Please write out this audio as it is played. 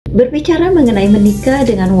Berbicara mengenai menikah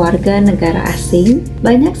dengan warga negara asing,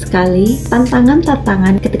 banyak sekali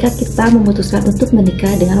tantangan-tantangan ketika kita memutuskan untuk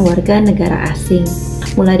menikah dengan warga negara asing.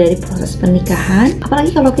 Mulai dari proses pernikahan,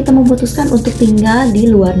 apalagi kalau kita memutuskan untuk tinggal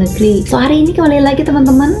di luar negeri. So hari ini kembali lagi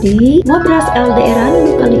teman-teman di Ngobras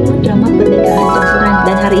LDRan kali ini drama pernikahan campuran.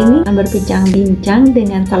 Dan hari ini akan berbincang-bincang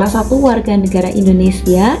dengan salah satu warga negara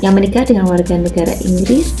Indonesia yang menikah dengan warga negara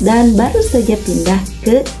Inggris dan baru saja pindah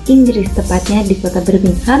ke Inggris, tepatnya di kota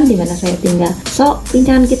Birmingham di mana saya tinggal. So,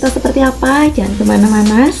 bincangan kita seperti apa? Jangan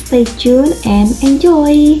kemana-mana, stay tune and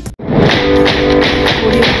enjoy.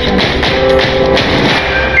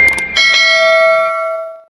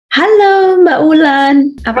 Halo Mbak Ulan,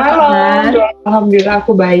 apa kabar? Alhamdulillah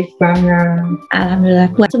aku baik banget.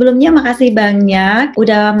 Alhamdulillah. Sebelumnya makasih banyak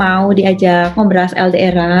udah mau diajak ngobras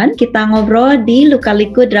LDRan. Kita ngobrol di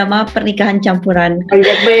Luka-Liku drama pernikahan campuran.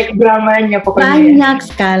 Banyak dramanya pokoknya. Banyak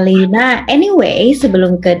sekali. Nah, anyway,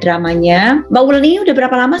 sebelum ke dramanya, Mbak Ulan ini udah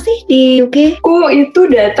berapa lama sih di UK? Aku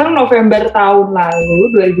itu datang November tahun lalu,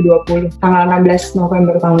 2020, tanggal 16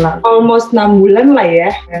 November tahun lalu. Almost 6 bulan lah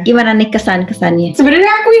ya. Gimana nih kesan-kesannya?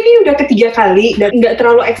 Sebenarnya aku ini udah ketiga kali dan nggak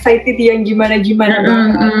terlalu excited yang gimana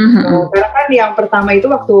karena kan yang pertama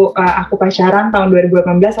itu waktu aku pacaran tahun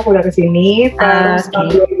 2018 aku udah kesini, terus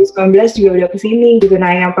tahun 2019 juga udah kesini gitu.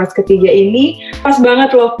 Nah yang pas ketiga ini pas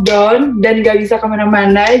banget lockdown dan nggak bisa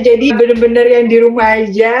kemana-mana, jadi bener-bener yang di rumah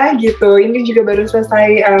aja gitu. Ini juga baru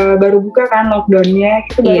selesai, baru buka kan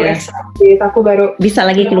lockdownnya, itu baru excited, aku baru bisa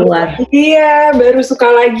lagi keluar. Iya, baru suka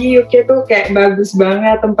lagi UK tuh kayak bagus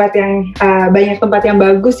banget, tempat yang banyak tempat yang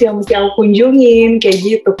bagus yang mesti aku kunjungin kayak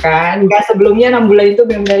gitu kan. Gak sebelumnya 6 bulan itu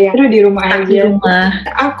benar-benar yang aduh di rumah aja. Di rumah.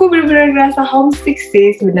 Aku benar-benar ngerasa homesick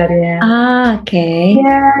sih sebenarnya. Oke.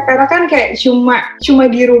 Ya, karena kan kayak cuma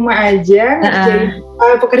di rumah aja ngerjain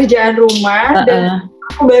pekerjaan rumah dan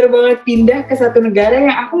aku baru banget pindah ke satu negara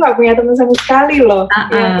yang aku nggak punya teman sama sekali loh.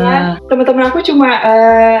 Ya kan? Teman-teman aku cuma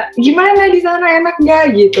gimana di sana, enak nggak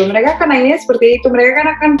gitu. Mereka kan nanya seperti itu. Mereka kan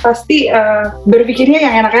akan pasti berpikirnya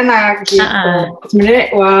yang enak-enak gitu. Sebenarnya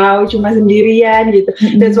wow cuma sendirian gitu.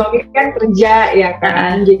 Dan suami kan kerja ya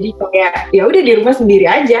kan. Jadi kayak ya udah di rumah sendiri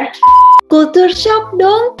aja. Culture shock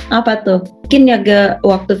dong. Apa tuh? Mungkin ya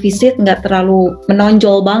waktu visit nggak terlalu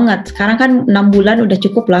menonjol banget. Sekarang kan 6 bulan udah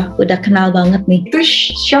cukup lah, udah kenal banget nih. Itu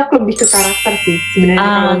shock lebih ke karakter sih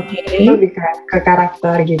sebenarnya. Itu lebih ke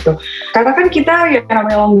karakter gitu. Karena kan kita yang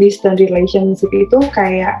namanya long distance relationship itu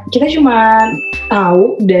kayak kita cuma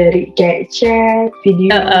tahu dari kayak chat,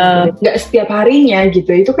 video, nggak setiap harinya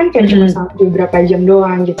gitu. Itu kan kayak cuma sampai beberapa jam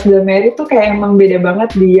doang gitu. The married tuh kayak emang beda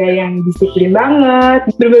banget, dia yang disiplin banget,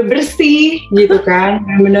 bener-bener bersih gitu kan,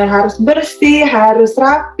 bener-bener harus bersih, harus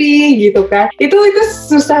rapi gitu kan. Itu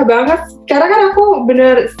susah banget karena kan aku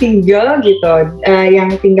bener single gitu,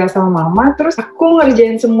 yang tinggal sama mama, terus aku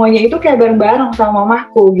ngerjain semuanya itu kayak bareng-bareng sama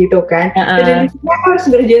mamaku gitu kan. Dan di sini aku harus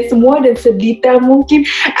ngerjain semua dan sedetail mungkin.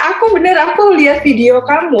 Aku lihat video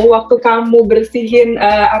kamu waktu kamu bersihin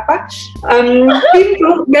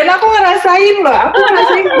pintu, dan aku ngerasain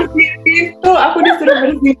bersihin pintu, aku disuruh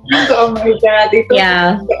bersihin pintu. Oh my god, itu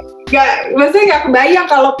maksudnya nggak kebayang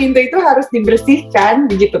kalau pintu itu harus dibersihkan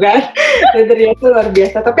begitu kan. Dan ternyata luar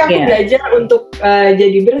biasa. Tapi aku belajar untuk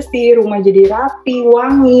jadi bersih, rumah jadi rapi,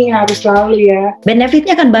 wangi, harus selalu ya.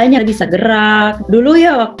 Benefitnya kan banyak, bisa gerak. Dulu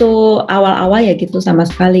ya waktu awal-awal ya gitu sama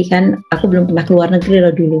sekali kan, aku belum pernah keluar negeri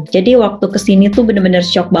loh dulu. Jadi waktu kesini tuh bener-bener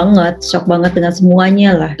shock banget dengan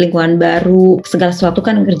semuanya lah. Lingkungan baru, segala sesuatu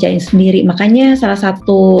kan ngerjain sendiri. Makanya salah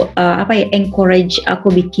satu encourage aku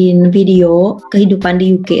bikin video kehidupan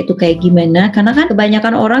di UK itu kayak gimana, karena kan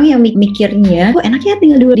kebanyakan orang yang mikirnya enaknya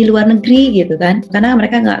tinggal di luar negeri gitu kan, karena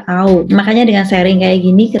mereka nggak tahu. Makanya dengan sharing kayak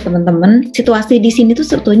gini ke teman-teman, situasi di sini tuh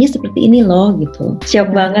sebetulnya seperti ini loh gitu.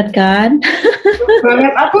 Shock banget kan?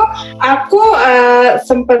 Banget. Aku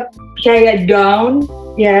sempet kayak down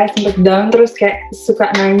terus kayak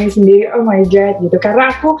suka nangis sendiri, oh my god gitu,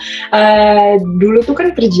 karena aku dulu tuh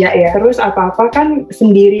kan kerja ya, terus apa-apa kan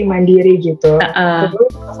sendiri mandiri gitu.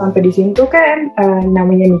 Terus sampai di sini tuh kan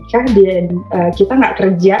namanya nikah, kita nggak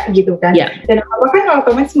kerja gitu kan, dan apa kan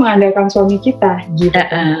otomatis mengandalkan suami kita gitu.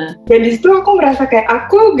 Dan di situ aku merasa kayak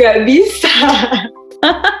aku nggak bisa.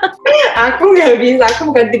 Aku nggak bisa, aku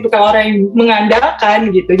bukan tipe orang yang mengandalkan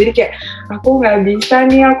gitu. Jadi kayak aku nggak bisa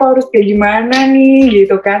nih, aku harus kayak gimana nih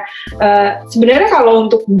gitu kan. Sebenarnya kalau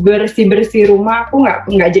untuk bersih rumah aku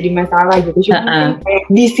nggak jadi masalah gitu. Cuma kayak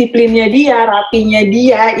disiplinnya dia, rapinya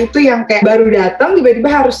dia itu yang kayak baru datang tiba-tiba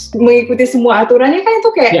harus mengikuti semua aturannya kan, itu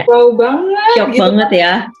kayak wow banget. Shock gitu banget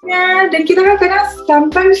ya. Dan kita kan kadang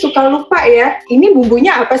sampai suka lupa ya. Ini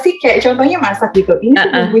bumbunya apa sih? Kayak contohnya masak gitu. Ini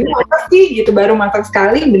bumbunya apa sih gitu, baru masak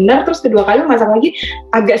sekali bener benar, terus kedua kali masak lagi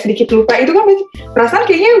agak sedikit lupa, itu kan perasaan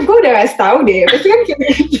kayaknya gue udah ngasih tahu deh, pasti kan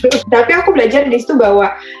kayak gitu. Tapi aku belajar di situ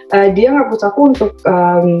bahwa dia nggak putus aku untuk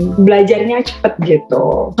belajarnya cepet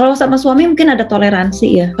gitu. Kalau sama suami mungkin ada toleransi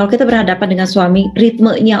ya. Kalau kita berhadapan dengan suami,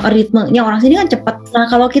 ritmenya orang sini kan cepat.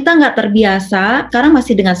 Nah kalau kita nggak terbiasa, karena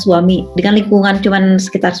masih dengan suami, dengan lingkungan cuman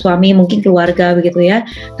sekitar suami, mungkin keluarga begitu ya.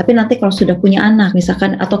 Tapi nanti kalau sudah punya anak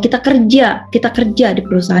misalkan, atau kita kerja di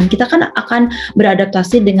perusahaan, kita kan akan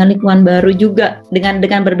beradaptasi dengan lingkungan baru juga, dengan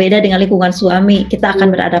berbeda dengan lingkungan suami. Kita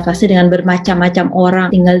akan beradaptasi dengan bermacam-macam orang.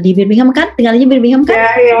 Tinggal di Birmingham kan? Tinggalnya Birmingham kan?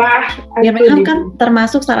 Ya. Birmingham kan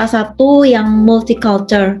termasuk salah satu yang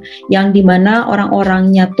multicultural, yang dimana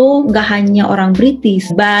orang-orangnya tuh nggak hanya orang British,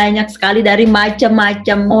 banyak sekali dari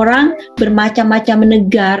macam-macam orang, bermacam-macam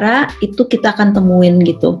negara, itu kita akan temuin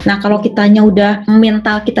gitu. Nah kalau kitanya udah,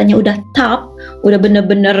 mental kitanya udah top, udah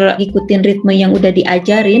bener-bener ikutin ritme yang udah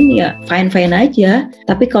diajarin, ya fine-fine aja.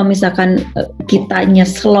 Tapi kalau misalkan kitanya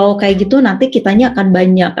slow kayak gitu, nanti kitanya akan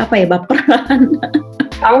banyak baperan.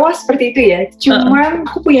 Awal seperti itu ya, cuman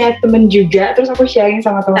aku punya temen juga, terus aku sharing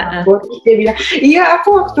sama temen aku, terus dia bilang, iya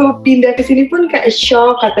aku waktu pindah ke sini pun kayak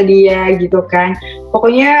shock kata dia gitu kan,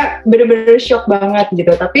 pokoknya bener-bener shock banget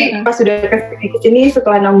gitu. Tapi pas sudah ke sini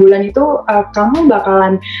setelah 6 bulan itu, kamu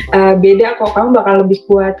bakalan beda kok, kamu bakal lebih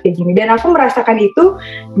kuat kayak gini. Dan aku merasakan itu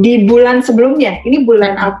di bulan sebelumnya, ini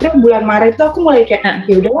bulan April, bulan Maret itu aku mulai kayak,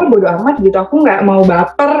 ya udahlah bodo amat gitu, aku nggak mau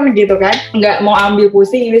baper gitu kan, nggak mau ambil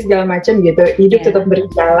pusing ini segala macam gitu, hidup tetap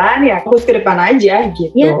berjalan ya, fokus ke depan aja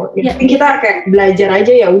gitu. Kita kayak belajar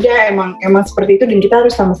aja, ya udah emang seperti itu, dan kita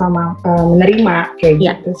harus sama-sama menerima kayak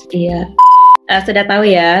gitu. Iya. Sudah tahu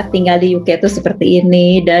ya, tinggal di UK itu seperti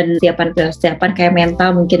ini, dan persiapan kayak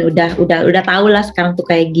mental mungkin udah tahu lah sekarang tuh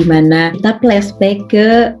kayak gimana. Kita flashback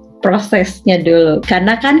ke prosesnya dulu,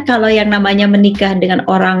 karena kan kalau yang namanya menikah dengan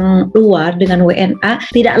orang luar, dengan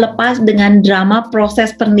WNA, tidak lepas dengan drama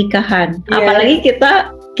proses pernikahan. Apalagi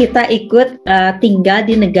kita ikut tinggal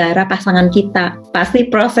di negara pasangan kita, pasti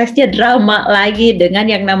prosesnya drama lagi dengan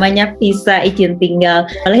yang namanya visa izin tinggal.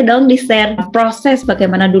 Boleh dong di-share proses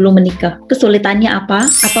bagaimana dulu menikah, kesulitannya apa,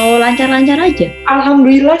 atau lancar-lancar aja?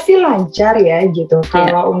 Alhamdulillah sih lancar ya gitu.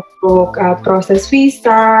 Kalau untuk proses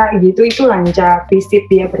visa gitu itu lancar. Visit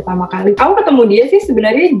dia pertama kali, aku ketemu dia sih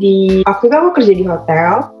sebenarnya waktu itu aku kerja di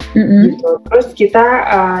hotel gitu. Terus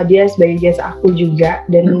dia sebagai guest aku juga,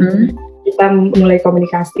 dan kita mulai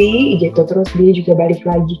komunikasi gitu, terus dia juga balik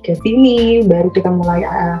lagi ke sini, baru kita mulai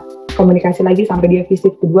komunikasi lagi sampai dia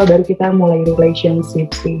visit kedua, baru kita mulai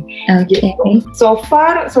relationship sih. Gitu. So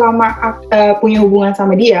far selama punya hubungan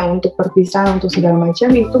sama dia, untuk perpisahan, untuk segala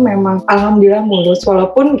macam itu memang alhamdulillah mulus,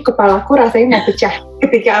 walaupun kepalaku rasanya mau pecah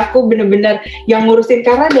ketika aku bener-bener yang ngurusin,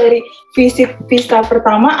 karena dari visit visa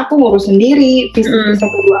pertama aku ngurus sendiri, visit visa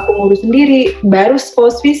kedua aku ngurus sendiri, baru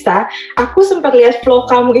post visa aku sempat lihat vlog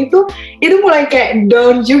kamu itu mulai kayak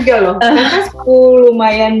down juga loh, karena aku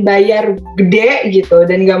lumayan bayar gede gitu,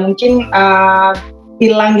 dan gak mungkin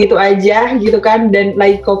hilang gitu aja gitu kan, dan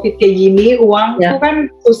lagi COVID kayak gini, uang itu kan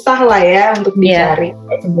susah lah ya untuk dicari,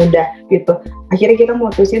 semudah gitu. Akhirnya kita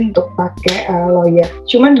mutusin untuk pakai lawyer.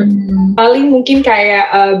 Cuman paling mungkin kayak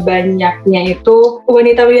banyaknya itu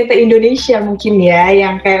wanita-wanita Indonesia mungkin ya,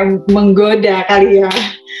 yang kayak menggoda kali ya.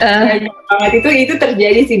 Banyak banget itu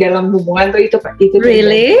terjadi sih dalam hubungan tuh, itu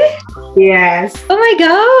really? Yes. Oh my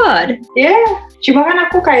god. Cuma kan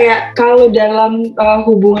aku kayak kalau dalam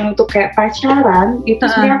hubungan untuk kayak pacaran itu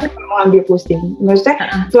sebenarnya aku gak mau ambil pusing.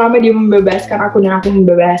 Maksudnya selama dia membebaskan aku dan aku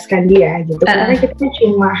membebaskan dia gitu. Karena kita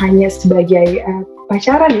cuma hanya sebagai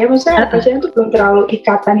pacaran ya, maksudnya pacaran itu belum terlalu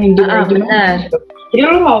ikatan yang gimana gitu. Jadi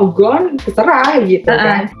lo mau gone terserah gitu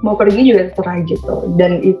kan, mau pergi juga terserah gitu.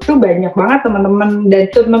 Dan itu banyak banget teman-teman, dan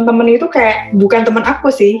teman-teman itu kayak bukan teman aku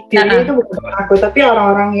sih, jadi itu bukan teman aku, tapi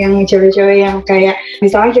orang-orang yang cewek-cewek yang kayak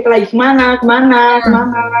misalnya kita lagi kemana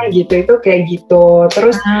gitu, itu kayak gitu.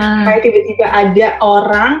 Terus kayak tiba-tiba ada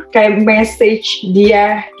orang kayak message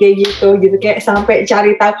dia kayak gitu kayak sampai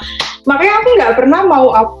cari tahu. Makanya aku nggak pernah mau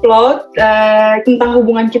upload tentang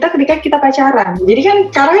hubungan kita ketika kita pacaran. Jadi kan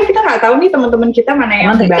karena kita nggak tahu nih teman-teman kita mana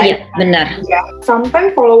yang baik. Iya, benar. Ya,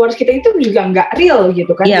 sometimes followers kita itu juga nggak real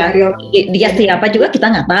gitu kan. Iya, dia siapa juga kita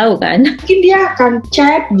nggak tahu kan. Mungkin dia akan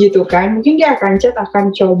chat gitu kan. Mungkin dia akan chat, akan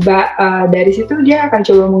coba dari situ dia akan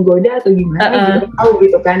coba menggoda atau gimana gitu, tahu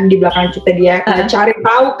gitu kan. Di belakang kita dia cari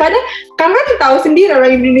tahu. Karena tahu sendiri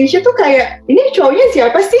orang Indonesia tuh kayak, ini cowoknya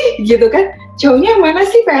siapa sih gitu kan. cowoknya mana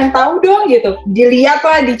sih, pengen tahu dong gitu, dilihat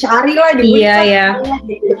lah, dicari lah, gitu. Kayak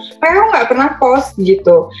aku nggak pernah post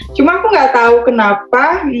gitu, cuma aku nggak tahu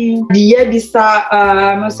kenapa dia bisa,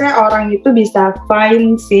 maksudnya orang itu bisa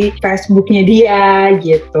find si Facebooknya dia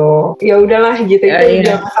gitu. Ya udahlah gitu, itu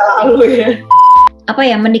udah masa lalu ya. Apa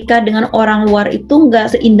ya, menikah dengan orang luar itu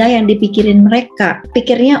nggak seindah yang dipikirin mereka.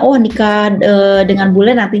 Pikirnya nikah dengan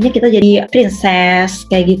bule nantinya kita jadi princess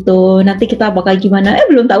kayak gitu. Nanti kita bakal gimana?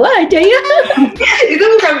 Belum tahu aja ya. Itu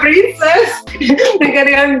bukan princess. Menikah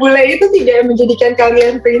dengan bule itu tidak menjadikan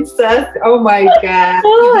kalian princess. Oh my god.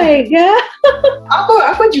 Oh my god.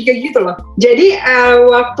 Aku juga gitu loh. Jadi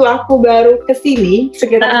waktu aku baru kesini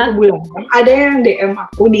sekitar 1 bulan, ada yang DM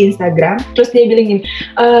aku di Instagram, terus dia bilang gini,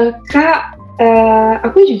 Kak,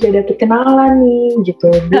 aku juga dapet kenalan nih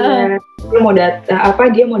gitu, dia mau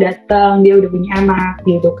datang, dia udah punya anak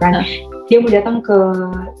gitu kan, dia mau datang ke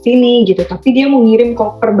sini gitu, tapi dia mau ngirim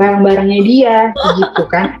koper barang-barangnya dia gitu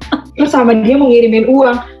kan, terus sama dia mau ngirimin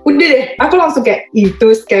uang. Udah deh, aku langsung kayak,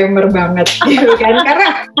 itu scammer banget gitu kan,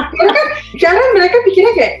 karena mereka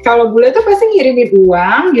pikirnya kayak kalau bule tuh pasti ngirimin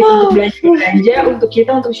uang gitu untuk belanja untuk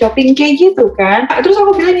kita, untuk shopping kayak gitu kan. Terus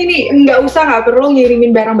aku bilang ini, nggak perlu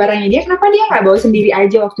ngirimin barang-barangnya dia, kenapa dia nggak bawa sendiri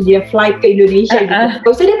aja waktu dia flight ke Indonesia gitu. Nggak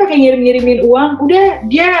usah dia pakai ngirimin uang, udah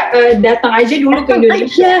dia datang aja dulu ke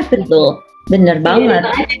Indonesia. Betul. Bener banget.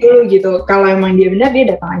 Datang aja dulu gitu. Kalau emang dia benar,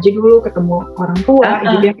 dia datang aja dulu ketemu orang tua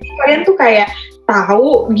gitu. Kalian tuh kayak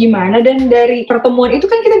tahu gimana, dan dari pertemuan itu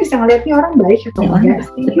kan kita bisa ngeliat nih orang baik atau enggak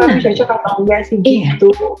sih, kamu cocok atau enggak sih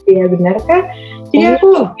gitu. Iya benar kan. Jadi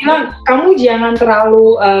aku bilang, kamu jangan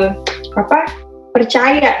terlalu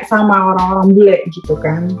percaya sama orang-orang bule gitu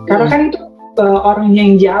kan. Karena kan itu orang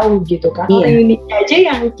yang jauh gitu kan. Orang ini aja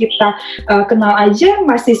yang kita kenal aja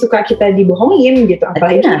masih suka kita dibohongin gitu,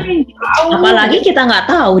 apalagi kita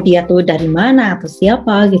nggak tahu dia tuh dari mana atau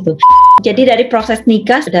siapa gitu. Jadi dari proses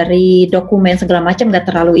nikah, dari dokumen segala macam nggak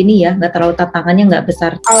terlalu nggak terlalu tantangannya nggak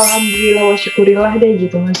besar. Alhamdulillah wa syukurillah deh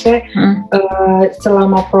gitu. Maksudnya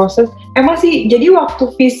selama proses emang sih, jadi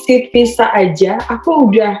waktu visit visa aja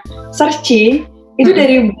aku udah searching itu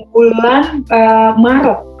dari bulan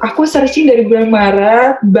Maret. Aku searching dari bulan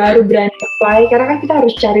Maret, baru berani apply, karena kan kita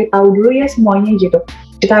harus cari tahu dulu ya semuanya gitu.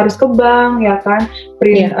 Kita harus ke bank ya kan,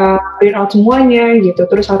 print out semuanya gitu,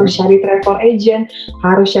 terus harus cari travel agent,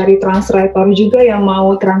 harus cari translator juga yang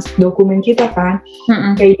mau dokumen kita kan,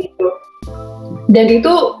 kayak gitu. Dan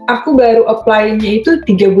itu aku baru apply-nya itu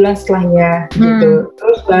 3 bulan setelahnya gitu.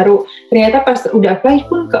 Terus baru ternyata pas udah apply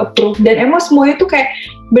pun ke approve, dan emang semuanya tuh kayak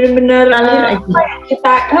benar-benar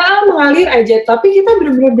kita mengalir aja, tapi kita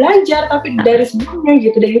benar-benar belajar tapi dari sebelumnya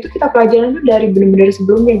gitu, dan itu kita pelajaran tuh dari benar-benar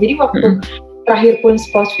sebelumnya. Jadi waktu terakhir pun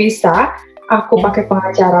spouse visa, aku pakai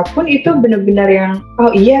pengacara pun itu benar-benar yang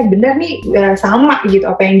benar nih, sama gitu,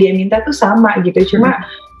 apa yang dia minta tuh sama gitu. Cuma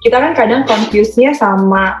kita kan kadang confuse-nya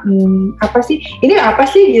sama apa sih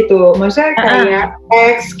gitu, maksudnya kayak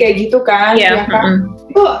X kayak gitu kan, ya kan?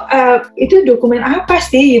 Itu dokumen apa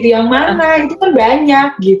sih gitu, yang mana itu kan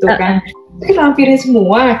banyak gitu kan. Kita lampirin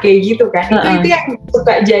semua kayak gitu kan. Itu yang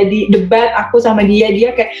suka jadi debat aku sama dia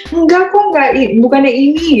kayak enggak, bukannya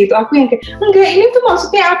ini gitu. Aku yang kayak enggak, ini tuh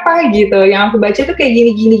maksudnya apa gitu, yang aku baca tuh kayak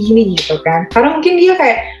gini gitu kan. Karena mungkin dia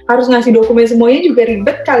kayak harus ngasih dokumen semuanya juga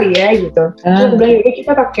ribet kali ya gitu. Terus aku bilang yaudah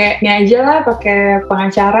kita pakainya aja lah, pakai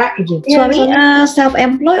pengacara gitu. Suami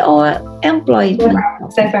self-employed atau employed?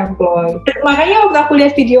 Self-employed. Makanya waktu aku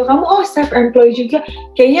lihat video kamu, self-employed juga,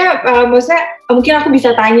 kayaknya maksudnya mungkin aku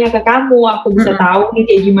bisa tanya ke kamu, aku bisa tahu nih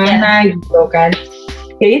kayak gimana gitu kan.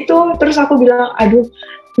 Ya itu, terus aku bilang aduh.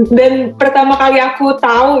 Dan pertama kali aku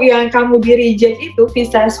tahu yang kamu di reject itu,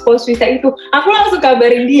 spouse visa itu, aku langsung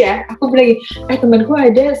kabarin dia. Aku bilang, temanku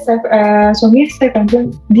ada suaminya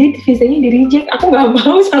self-employed, dia visanya di reject. Aku nggak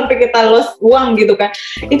mau sampai kita lost uang gitu kan.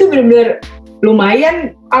 Itu benar-benar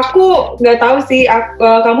lumayan. Aku nggak tahu sih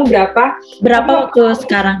kamu berapa waktu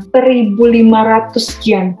sekarang? 1.500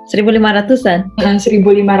 sekian. 1.500-an?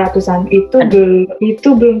 1.500-an itu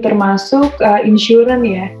belum termasuk insurance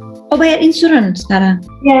ya. Oh, bayar insurance sekarang?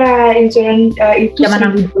 Ya, insurance itu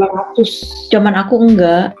 1.200. Zaman aku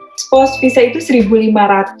enggak. Spouse visa itu 1.500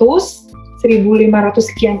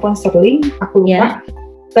 sekian pound sterling, aku lupa.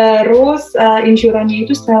 Terus insurannya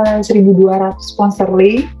itu 1.200 pound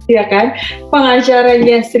sterling, ya kan?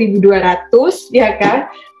 Pengacaranya 1.200, ya kan?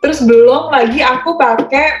 Terus belum lagi aku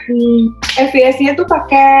pakai FVS-nya tuh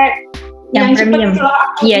pakai yang premium.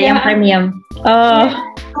 Iya, yang premium.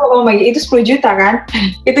 Oh my god, itu 10 juta kan?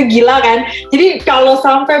 Itu gila kan? Jadi kalau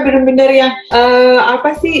sampai bener-bener yang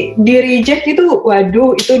di reject itu,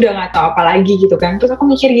 waduh, itu udah nggak tahu apa lagi gitu kan. Terus aku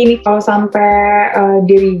mikir gini, kalau sampai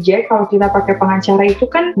di reject, kalau kita pakai pengacara itu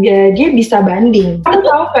kan dia bisa banding. Aku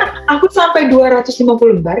tahu kan? Aku sampai 250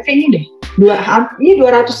 lembar kayaknya deh.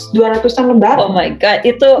 200-an lembar. Oh my god,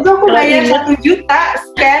 itu aku bayar 1 juta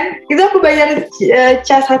scan. Itu aku bayar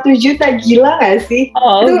cas 1 juta, gila gak sih?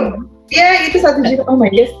 Itu 1 juta, oh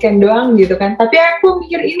my god, scan doang gitu kan. Tapi aku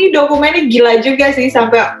mikir ini dokumennya gila juga sih,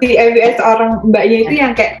 sampai di FBS orang mbaknya itu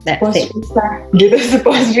yang kayak pos visa gitu,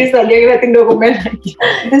 pos visa dia ngeliatin dokumen lagi.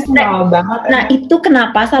 Itu semua banget. Nah itu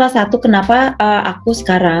kenapa, salah satu kenapa aku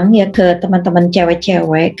sekarang ya ke teman-teman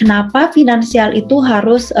cewek-cewek, kenapa finansial itu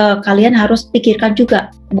harus kalian harus pikirkan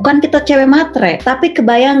juga. Bukan kita cewek matre, tapi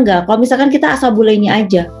kebayang nggak kalau misalkan kita asal bulenya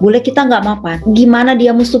aja, bule kita nggak mapan, gimana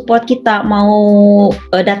dia mau support kita, mau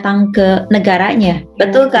datang ke negaranya,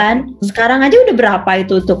 betul kan? Sekarang aja udah berapa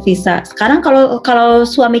itu untuk visa. Sekarang kalau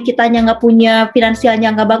suami kitanya nggak punya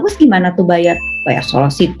finansialnya nggak bagus, gimana tuh bayar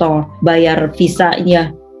solicitor, bayar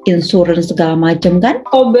visanya, insurance segala macam kan?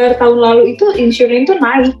 Oktober tahun lalu itu insurance itu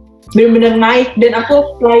naik. Benar-benar naik, dan aku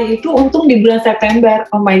apply itu untung di bulan September.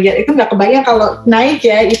 Oh my god, itu nggak kebayang kalau naik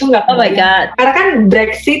ya, itu nggak kebayang. Oh my god. Karena kan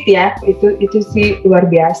Brexit ya, itu sih luar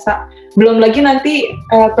biasa. Belum lagi nanti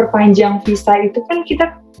perpanjang visa itu kan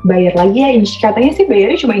kita bayar lagi ya, katanya sih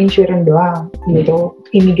bayarnya cuma insurance doang gitu,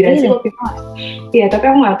 imigrasi waktu itu. Iya, tapi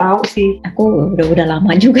aku nggak tahu sih. Aku udah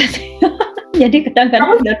lama juga sih. Jadi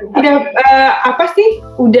kadang-kadang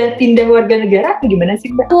udah pindah warga negara atau gimana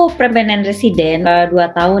sih Mbak? Aku permanent resident, 2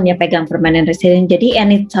 tahun ya pegang permanent resident. Jadi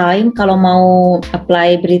anytime kalau mau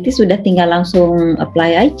apply British sudah tinggal langsung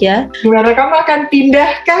apply aja. Gimana, kamu akan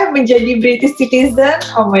pindahkah menjadi British citizen?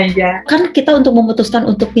 Oh my god. Kan kita untuk memutuskan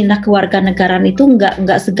untuk pindah ke warga negaraan itu nggak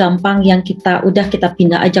segampang yang kita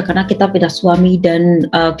pindah aja karena kita pindah suami dan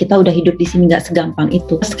kita udah hidup di sini, nggak segampang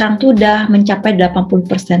itu. Sekarang tuh udah mencapai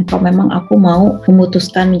 80% kalau memang aku mau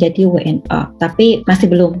memutuskan menjadi WNA, tapi masih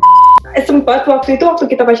belum. Sempat waktu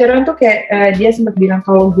kita pacaran tuh kayak dia sempat bilang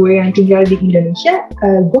kalau gue yang tinggal di Indonesia,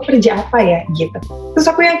 gue kerja apa ya gitu. Terus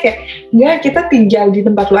aku yang kayak, enggak, kita tinggal di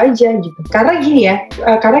tempat lo aja gitu. Karena gini ya,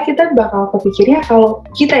 karena kita bakal kepikirnya kalau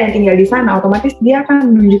kita yang tinggal di sana, otomatis dia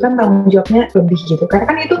akan menunjukkan tanggung jawabnya lebih gitu. Karena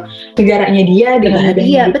kan itu negaranya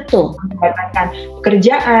dia, betul. Mendapatkan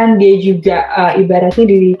pekerjaan, dia juga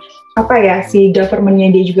ibaratnya si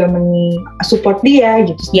government-nya dia juga men-support dia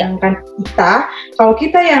gitu. Sedangkan kalau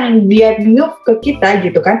kita yang dia move ke kita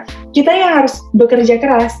gitu kan, kita yang harus bekerja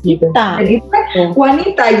keras gitu. Dan itu kan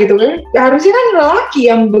wanita gitu kan, harusnya kan lelaki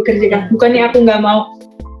yang bekerja keras. Bukannya aku nggak mau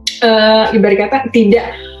ibarat kata tidak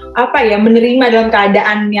menerima dalam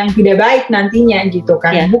keadaan yang tidak baik nantinya gitu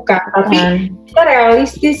kan, bukan, tapi kita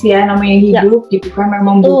realistis ya, namanya hidup gitu kan,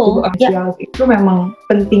 memang butuh finansial itu memang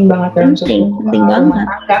penting banget dalam rumah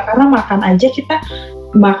tangga, karena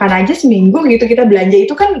makan aja seminggu gitu, kita belanja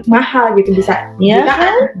itu kan mahal gitu, bisa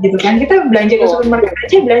jutaan gitu kan, kita belanja ke supermarket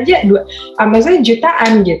aja belanja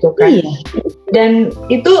jutaan gitu kan. Dan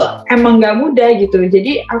itu emang gak mudah gitu.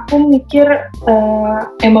 Jadi aku mikir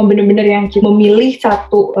emang bener-bener yang memilih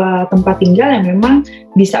satu tempat tinggal yang memang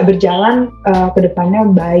bisa berjalan ke depannya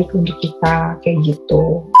baik untuk kita, kayak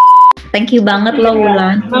gitu. Thank you banget loh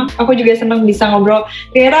Wulan. Aku juga senang bisa ngobrol.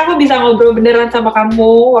 Ternyata aku bisa ngobrol beneran sama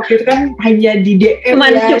kamu. Waktu itu kan hanya di DM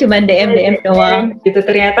Cuma DM doang. Gitu,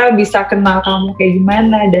 ternyata bisa kenal kamu kayak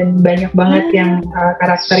gimana, dan banyak banget yang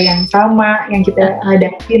karakter yang sama yang kita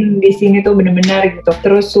hadapin di sini tuh bener-bener gitu.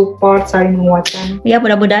 Terus support, saling menguatkan. Ya,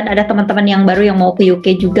 mudah-mudahan ada teman-teman yang baru yang mau ke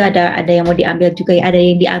UK juga, ada yang mau diambil juga ya, ada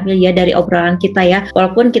yang diambil ya dari obrolan kita ya.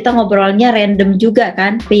 Walaupun kita ngobrolnya random juga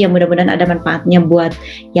kan, tapi ya mudah-mudahan ada manfaatnya buat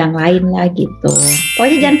yang lain lah gitu.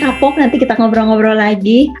 Pokoknya jangan kapok, nanti kita ngobrol-ngobrol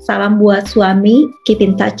lagi. Salam buat suami, keep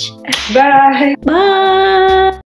in touch. Bye. Bye.